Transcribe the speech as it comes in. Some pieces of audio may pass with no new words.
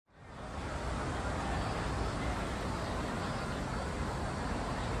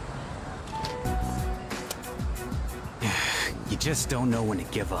just don't know when to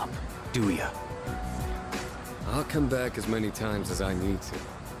give up, do ya? I'll come back as many times as I need to.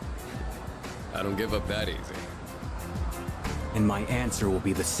 I don't give up that easy. And my answer will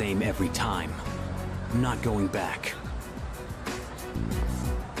be the same every time. I'm not going back.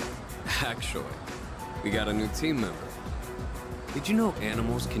 Actually, we got a new team member. Did you know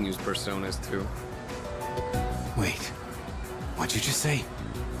animals can use personas too? Wait, what'd you just say?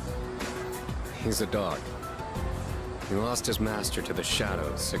 He's a dog. He lost his master to the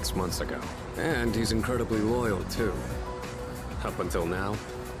shadows 6 months ago. And he's incredibly loyal too. Up until now,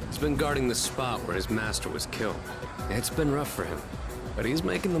 he's been guarding the spot where his master was killed. It's been rough for him, but he's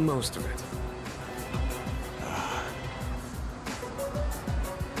making the most of it.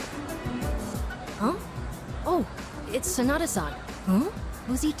 Huh? Oh, it's Sonata-san. Huh?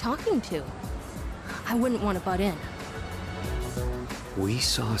 Who's he talking to? I wouldn't want to butt in. We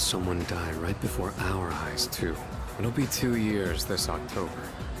saw someone die right before our eyes, too. It'll be 2 years this October.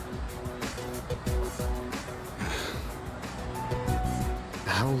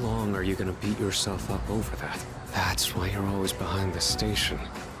 How long are you gonna beat yourself up over that? That's why you're always behind the station.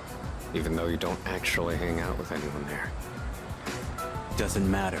 Even though you don't actually hang out with anyone there. Doesn't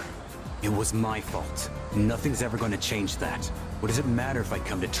matter. It was my fault. Nothing's ever going to change that. What does it matter if I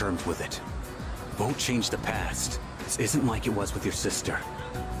come to terms with it? Won't change the past. This isn't like it was with your sister.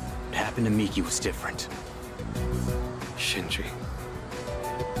 What happened to Miki was different. Shinji.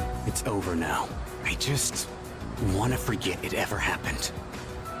 It's over now. I just want to forget it ever happened.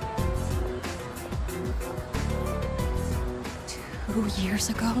 2 years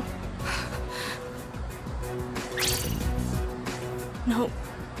ago? No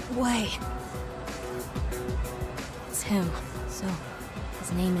way. It's him. So,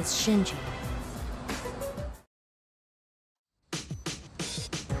 his name is Shinji.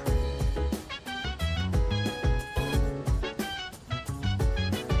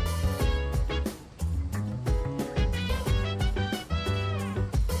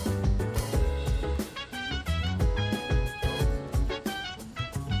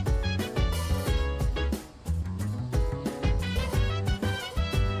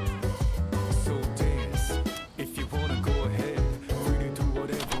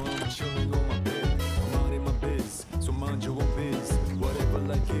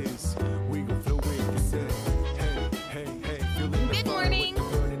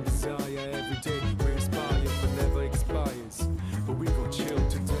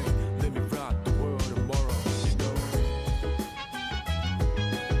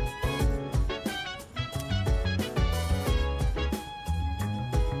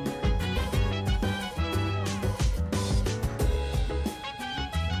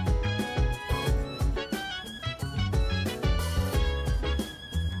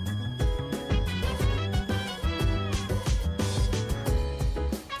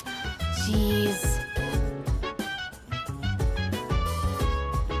 Jeez.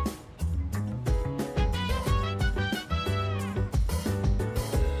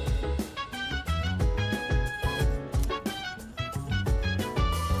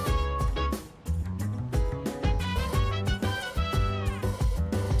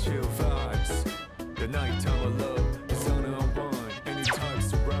 Chill vibes, the nighttime of love, the sun unwind, anytime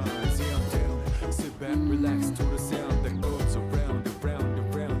surprise. Yeah, I'm down. Sit back, relax to the sound that goes around, around,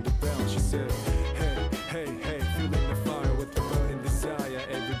 around, around. She said, hey, hey, hey, feeling the fire with the burning desire.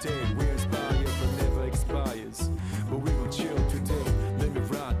 Every day we inspire, but never expires. But we gon' chill today. Let me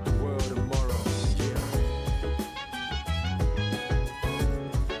rock the world tomorrow. Yeah.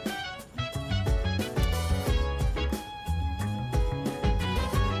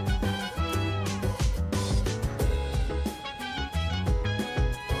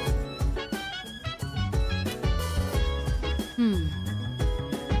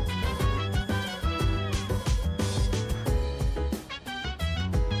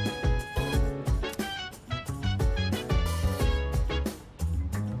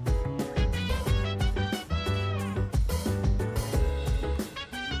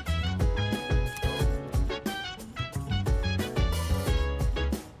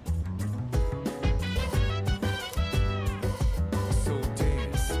 So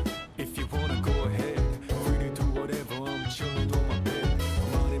dance, if you wanna go ahead. Free to do whatever, I'm chilling on my bed.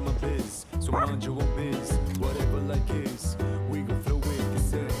 I'm minding my biz, so mind your own biz. Whatever like is, we gon' flow with it.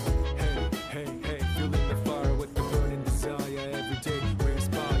 Say, hey, hey, hey, feeling the fire with the burning desire. Every day we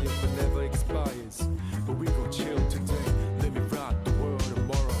inspire, but never expires. But we gon' chill today. Let me rock the world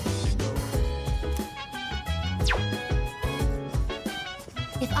tomorrow, you know.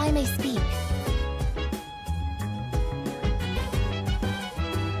 If I may speak.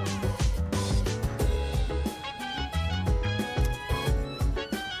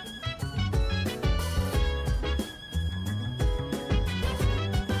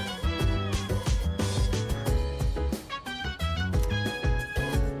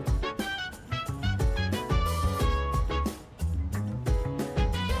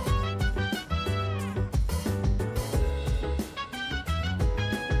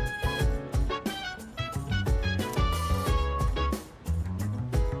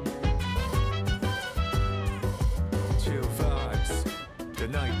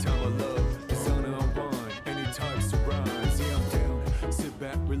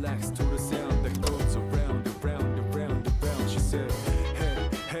 relax to the sound that goes around, around, around, around. She said, hey,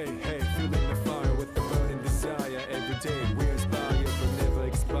 hey, hey, feeling the fire with the burning desire. Every day we inspire, but never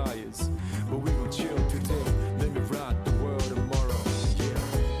expires. But we gon' chill today, let me rock the world tomorrow. Yeah.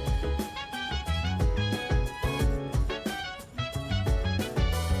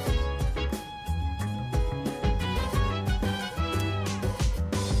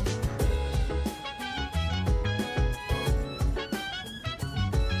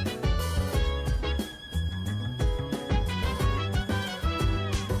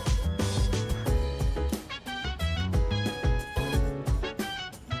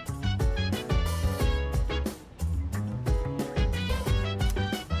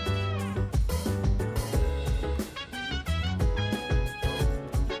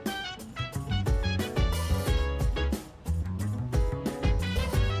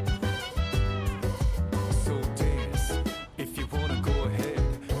 So dance, if you wanna go ahead.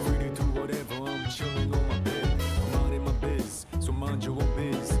 Free to do whatever, I'm chilling on my bed. I'm minding my biz, so mind your own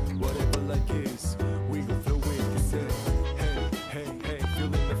biz. Whatever like is, we gon' flow with this head. Hey, hey, hey,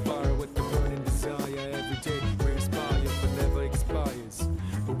 feeling the fire with the burning desire. Every day we inspire, but never expires.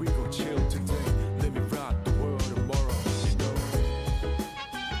 But we gon' chill today, let me rock the world tomorrow, you know.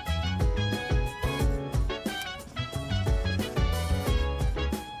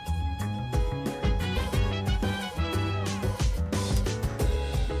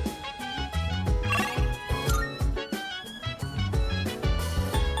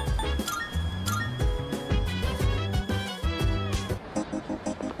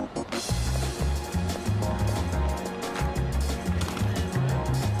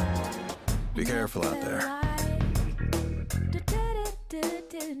 Be careful out there.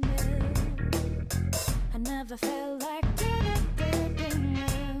 I never felt like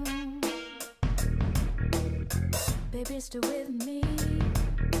baby, stay with me.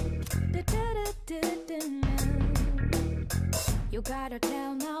 You gotta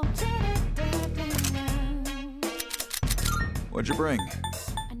tell now. What'd you bring?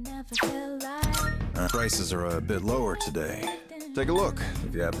 I never felt like Prices are a bit lower today. Take a look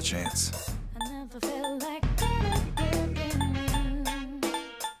if you have the chance. I never felt like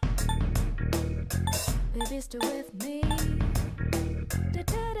baby, stay with me.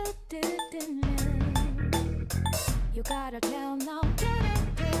 You gotta tell now.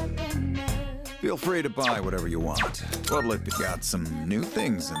 Feel free to buy whatever you want. What'll it be? Got some new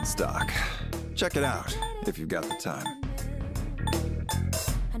things in stock. Check it out if you've got the time.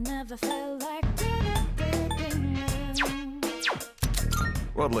 I never felt like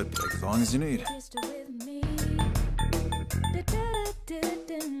What'll it take as long as you need? stay with me.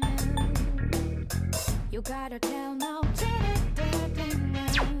 You gotta tell now.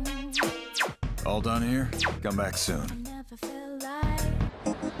 All done here? Come back soon. Never felt like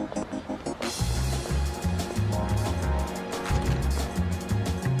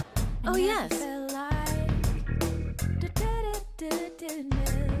Oh, yes. felt like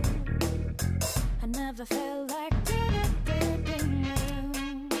I never felt like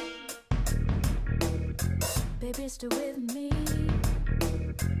baby, stay with me.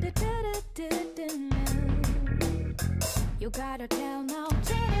 You gotta tell now.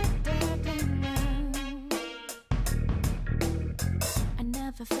 I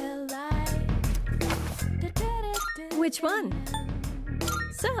never felt like Which one?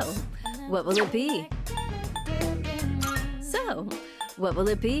 So, what will it be? So, what will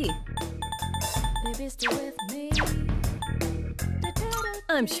it be? baby, stay with me.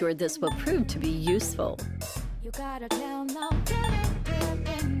 I'm sure this will prove to be useful. You gotta tell now.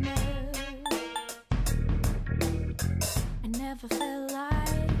 I never felt like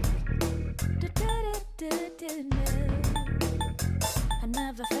I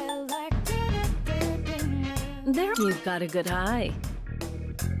never felt like There, you've got a good eye.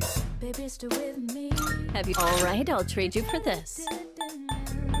 baby, stay with me. Have you? All right, I'll trade you for this.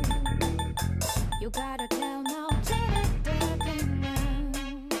 You gotta tell now.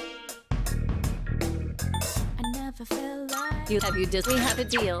 I never felt like We have a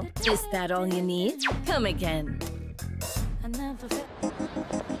deal. Is that all you need? Come again. I never felt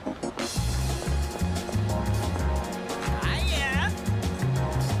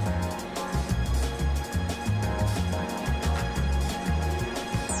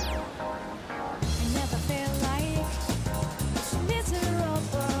I never felt like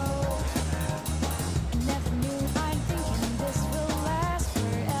miserable. I never knew I'm thinking this will last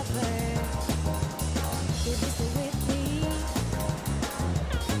forever. Baby, stay with me.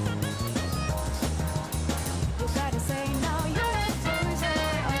 You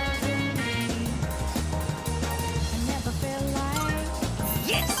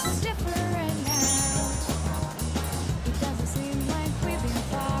It's different now. It doesn't seem like we've been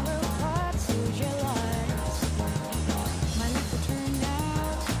far apart since your lies. My life will turn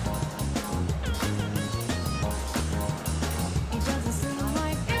out. It doesn't seem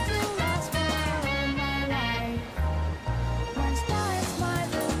like it will last forever, my life. One star is by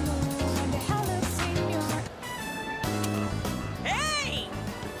the moon, and the hell is in your. Hey!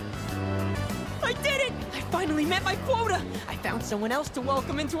 I did it! I finally met my quota! I found someone else to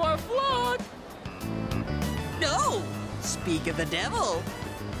welcome into our vlog! No! Speak of the devil!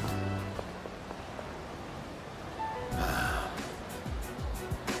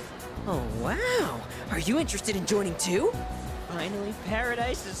 Oh, wow! Are you interested in joining too? Finally,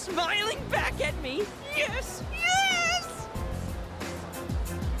 Paradise is smiling back at me! Yes! Yes!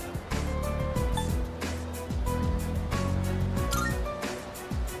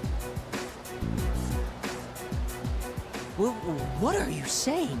 What are you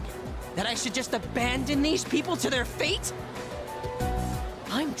saying? That I should just abandon these people to their fate?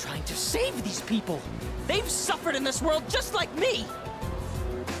 I'm trying to save these people. They've suffered in this world just like me.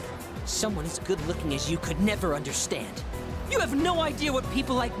 Someone as good looking as you could never understand. You have no idea what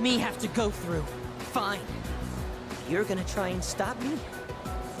people like me have to go through. Fine. If you're gonna try and stop me,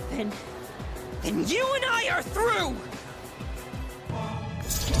 then you and I are through!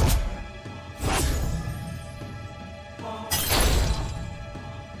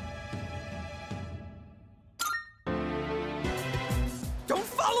 Don't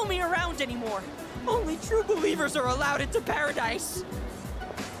follow me around anymore! Only true believers are allowed into paradise!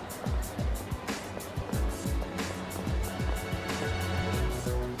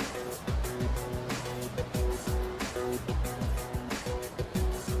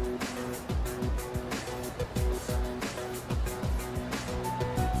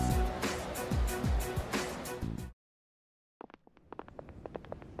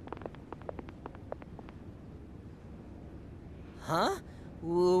 Huh?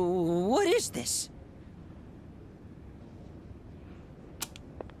 What is this?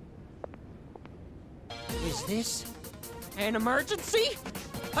 Is this an emergency?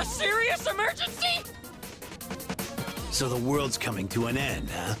 A serious emergency? So the world's coming to an end,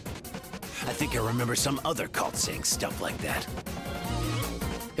 huh? I think I remember some other cult saying stuff like that.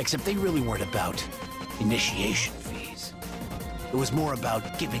 Except they really weren't about initiation fees. It was more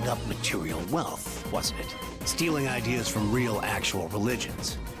about giving up material wealth, wasn't it? Stealing ideas from real, actual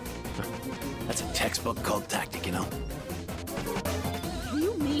religions. That's a textbook cult tactic, you know?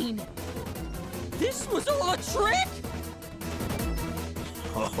 You mean this was all a trick?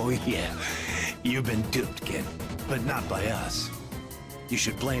 Oh, yeah. You've been duped, kid. But not by us. You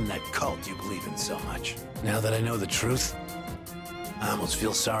should blame that cult you believe in so much. Now that I know the truth, I almost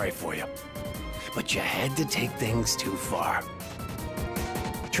feel sorry for you. But you had to take things too far.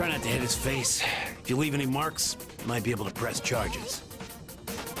 Try not to hit his face. If you leave any marks, you might be able to press charges.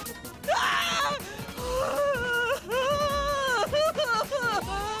 Ah!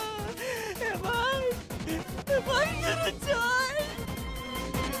 Am I gonna die?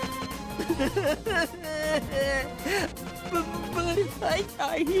 But if I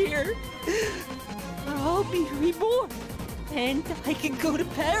die here, I'll be reborn, and I can go to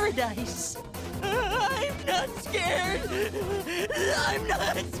paradise. I'm not scared. I'm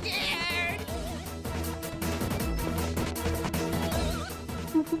not scared.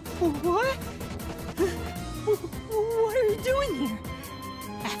 What? What are you doing here?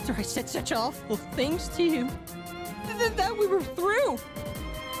 After I said such awful things to you, that we were through.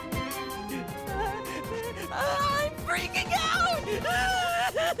 I'm freaking out!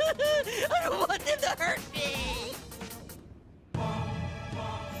 I don't want them to hurt me!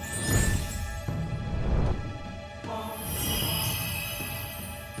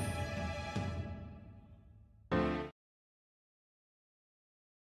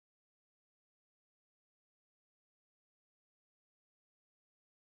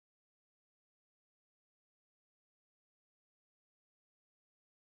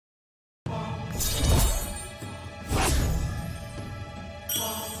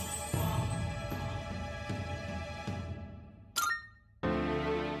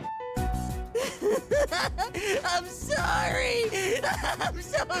 I'm sorry! I'm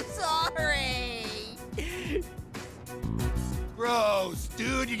so sorry! Gross,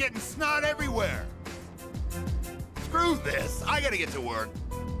 dude, you're getting snot everywhere. Screw this, I gotta get to work.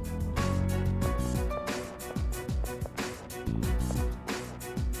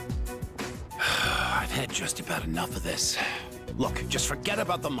 I've had just about enough of this. Look, just forget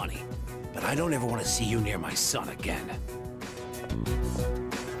about the money. But I don't ever want to see you near my son again.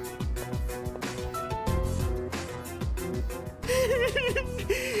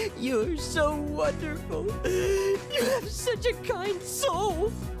 you're so wonderful. You have such a kind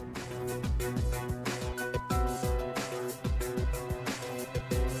soul.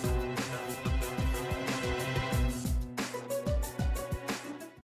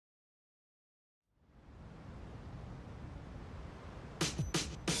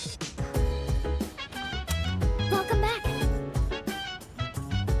 Welcome back.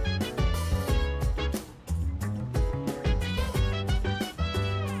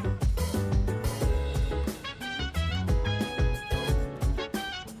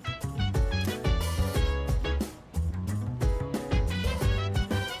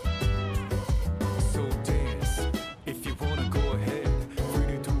 So dance, if you wanna go ahead. Free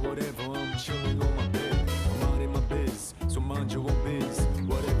to do whatever, I'm chilling on my bed. I'm minding my biz, so mind your own biz.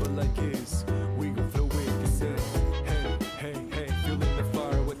 Whatever like is, we gon' flow with this head. Hey, hey, hey, feeling the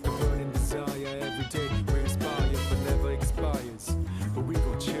fire with the burning desire every day. We're inspired but never expires. But we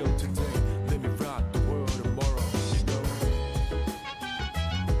gon' chill today, let me rock the world tomorrow, you know.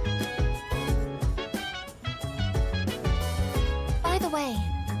 By the way,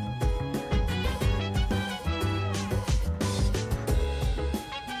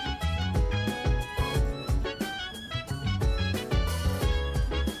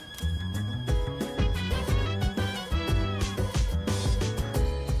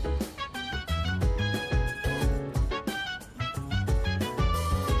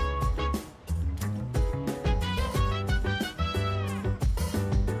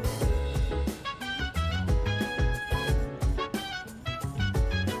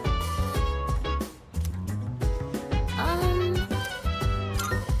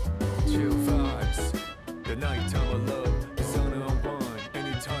 Chill vibes, the nighttime of love, the sun unwind,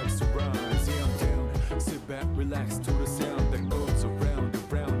 any types of rhymes. Yeah, I'm down. Sit back, relax to the sound that goes around,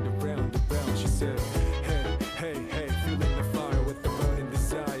 around, around, around. She said, hey, hey, hey, feeling the fire with the burning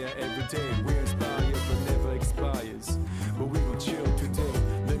desire every day. We're inspired but never expires. But we gon' chill today,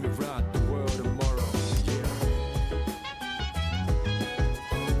 let me rock the world tomorrow. Yeah.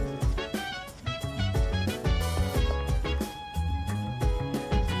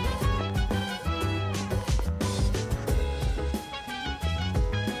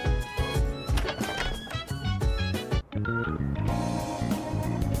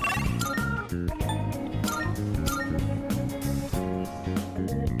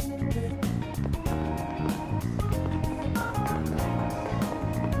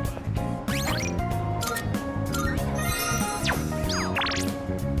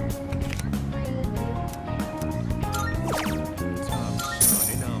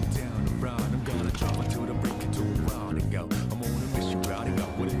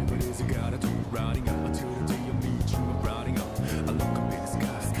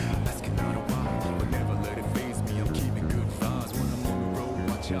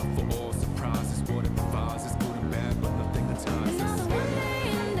 Out for all